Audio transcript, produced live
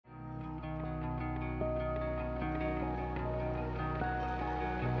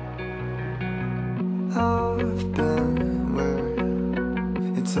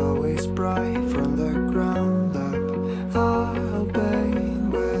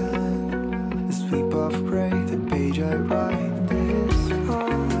of grey, the page I write is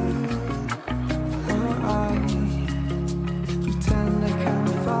hard. I pretend I can't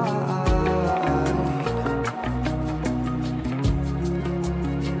fight.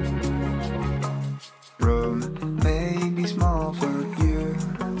 Rome may be small for you.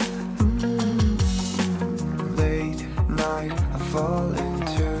 Late night I fall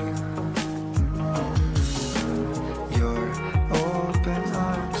into your open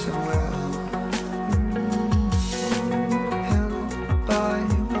arms and well, held by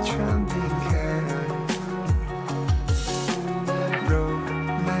with trembling care. Rome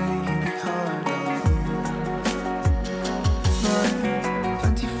may be hard on you. My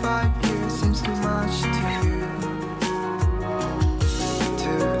 25 years seems too much to you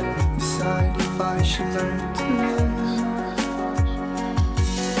to decide if I should learn to live.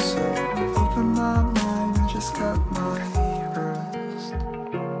 So open my mind, I just got my rest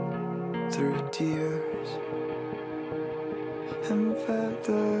through tears and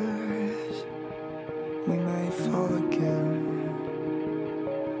feathers. We may fall again,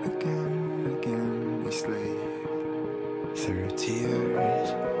 again, again. We sleep through tears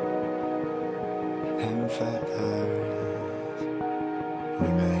and feathers. We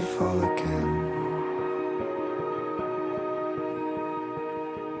may fall again.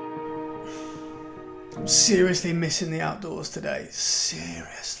 I'm seriously missing the outdoors today.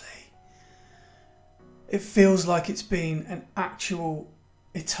 Seriously. It feels like it's been an actual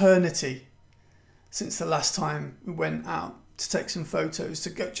eternity since the last time we went out to take some photos, to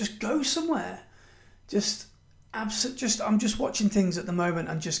go somewhere. I'm just watching things at the moment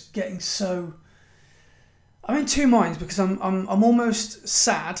and just getting so, I'm in two minds, because I'm almost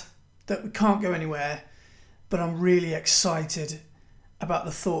sad that we can't go anywhere, but I'm really excited about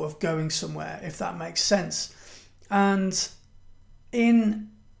the thought of going somewhere, if that makes sense. And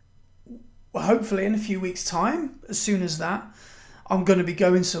hopefully in a few weeks' time, as soon as that, I'm going to be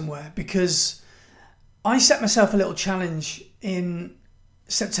going somewhere, because I set myself a little challenge in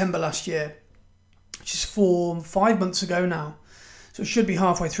September last year, which is 5 months ago now. So it should be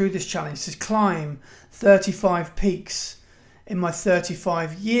halfway through this challenge, to climb 35 peaks in my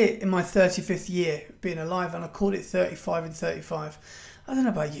 35th year of being alive, and I called it 35 and 35. I don't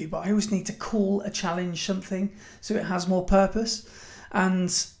know about you, but I always need to call a challenge something so it has more purpose.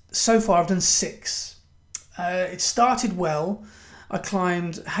 And so far I've done 6. It started well. I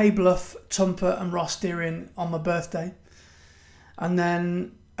climbed Haybluff, Tumper and Ross Deering on my birthday. And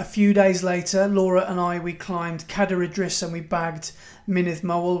then a few days later, Laura and we climbed Cadair Idris, and we bagged Mynydd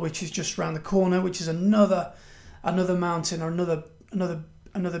Mowell, which is just around the corner, which is another mountain, or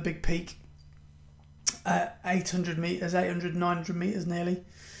another big peak. 800 meters, 900 meters nearly.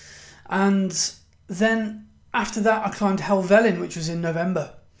 And then after that I climbed Helvellyn, which was in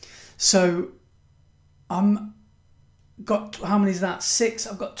November. So got, how many is that? 6.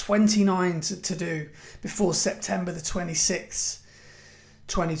 I've got 29 to do before September the 26th,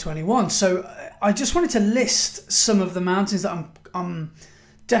 2021. So I just wanted to list some of the mountains that I'm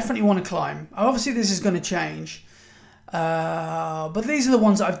definitely want to climb. Obviously this is going to change, but these are the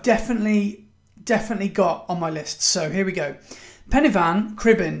ones that I've definitely got on my list. So here we go: Pennyvan,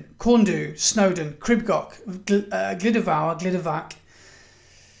 Cribin, Corndhu, Snowdon, Cribgoch, Gliddervac,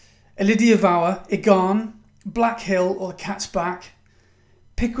 Elidiavower, Igarn, Black Hill or the Cat's Back,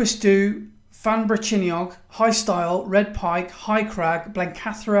 Pickwistoo, Fanbrachiniog, High Style, Red Pike, High Crag,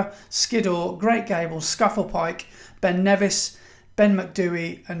 Blencathra, Skiddaw, Great Gables, Scafell Ben Nevis, Ben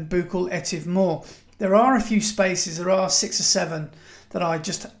Macdui and Buchel Etive Moor. There are a few spaces, there are 6 or 7 that I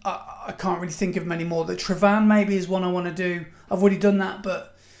can't really think of many more. The Trevan maybe is one I want to do. I've already done that,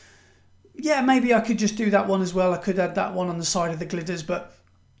 but yeah, maybe I could just do that one as well. I could add that one on the side of the Glidders, but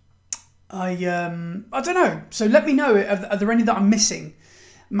I don't know. So let me know, are there any that I'm missing?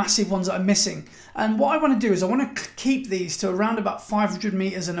 Massive ones that I'm missing. And what I want to do is I want to keep these to around about 500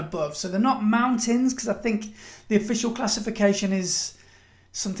 meters and above. So they're not mountains, because I think the official classification is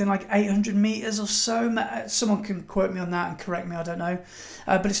something like 800 meters or so. Someone can quote me on that and correct me, I don't know.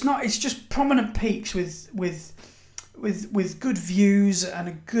 But it's not, it's just prominent peaks with good views and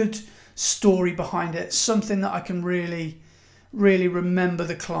a good story behind it. Something that I can really remember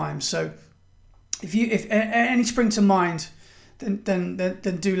the climb. So if any spring to mind,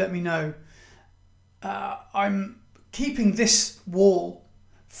 then do let me know. I'm keeping this wall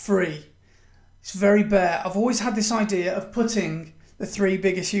free. It's very bare. I've always had this idea of putting the 3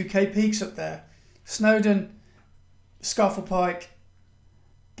 biggest UK peaks up there: Snowdon, Scafell Pike,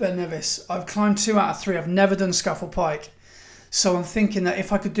 Ben Nevis. I've climbed 2 out of 3. I've never done Scafell Pike, so I'm thinking that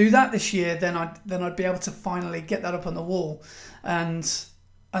if I could do that this year, then I'd be able to finally get that up on the wall. And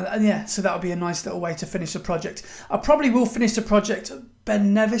And yeah, so that'll be a nice little way to finish the project. I probably will finish the project at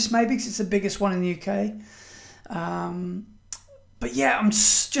Ben Nevis maybe, because it's the biggest one in the UK. But yeah, I'm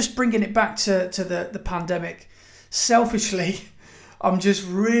just bringing it back to the pandemic. Selfishly, I'm just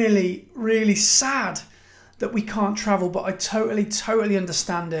really, really sad that we can't travel, but I totally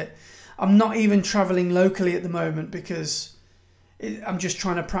understand it. I'm not even traveling locally at the moment because I'm just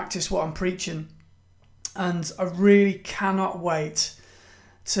trying to practice what I'm preaching. And I really cannot wait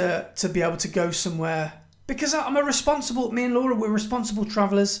to be able to go somewhere, because I'm me and Laura, we're responsible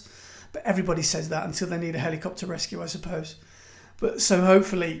travellers, but everybody says that until they need a helicopter rescue, I suppose. But so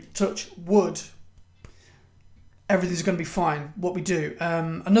hopefully, touch wood, everything's going to be fine, what we do.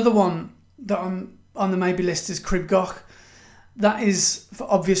 Another one that I'm on the maybe list is Crib Goch. That is, for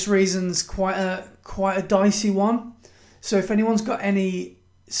obvious reasons, quite a dicey one. So if anyone's got any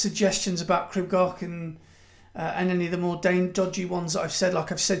suggestions about Crib Goch and any of the more dodgy ones that I've said,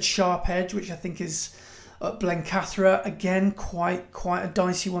 like I've said Sharp Edge, which I think is at Blencathra, again quite a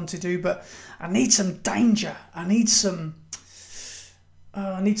dicey one to do, but I need some danger. I need some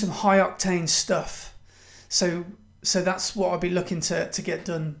high octane stuff. So that's what I'll be looking to get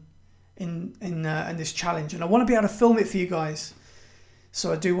done in this challenge, and I want to be able to film it for you guys.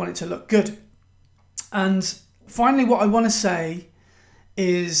 So I do want it to look good. And finally, what I want to say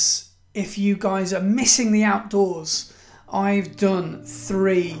is, if you guys are missing the outdoors, I've done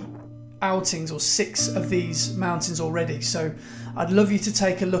 3 outings or 6 of these mountains already. So I'd love you to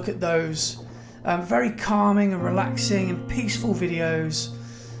take a look at those. Very calming and relaxing and peaceful videos.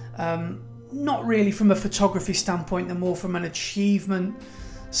 Not really from a photography standpoint, they're more from an achievement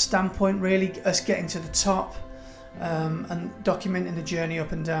standpoint, really, us getting to the top and documenting the journey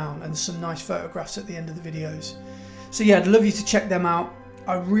up and down, and some nice photographs at the end of the videos. So yeah, I'd love you to check them out.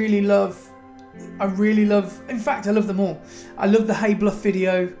 I really love, in fact, I love them all. I love the Hay Bluff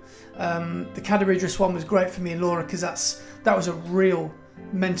video. The Cadair Idris one was great for me and Laura, because that was a real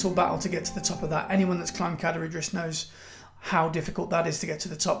mental battle to get to the top of that. Anyone that's climbed Cadair Idris knows how difficult that is to get to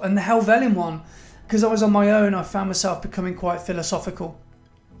the top. And the Helvellyn one, because I was on my own, I found myself becoming quite philosophical.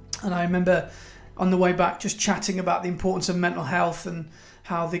 And I remember on the way back just chatting about the importance of mental health and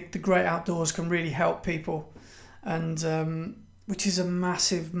how the great outdoors can really help people. And which is a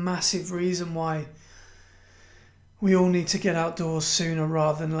massive reason why we all need to get outdoors sooner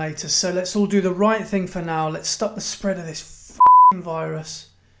rather than later. So let's all do the right thing for now. Let's stop the spread of this virus,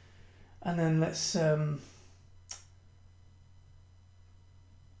 and then let's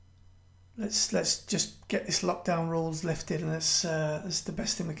just get this lockdown rules lifted, and that's the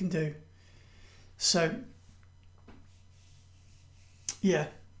best thing we can do. So yeah,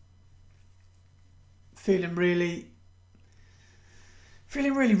 feeling really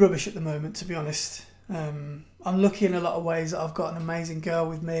rubbish at the moment, to be honest. I'm lucky in a lot of ways that I've got an amazing girl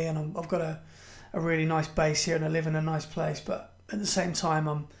with me, and I've got a really nice base here, and I live in a nice place. But at the same time,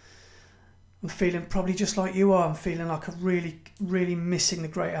 I'm feeling probably just like you are. I'm feeling like I'm really missing the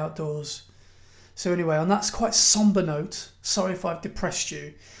great outdoors. So anyway, on that quite somber note, sorry if I've depressed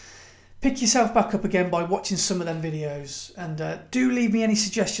you. Pick yourself back up again by watching some of them videos, and do leave me any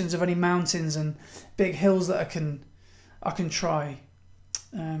suggestions of any mountains and big hills that I can try,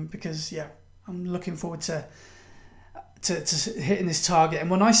 because yeah, I'm looking forward to hitting this target. And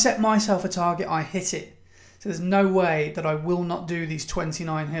when I set myself a target, I hit it. So there's no way that I will not do these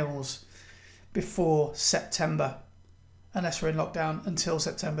 29 hills before September, unless we're in lockdown until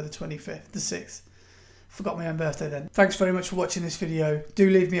September the 25th, the 6th. Forgot my own birthday then. Thanks very much for watching this video. Do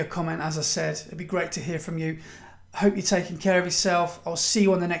leave me a comment, as I said. It'd be great to hear from you. I hope you're taking care of yourself. I'll see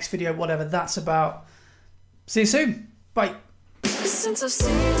you on the next video, whatever that's about. See you soon. Bye. Since I've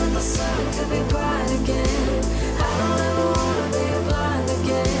seen the sun could be bright again, I don't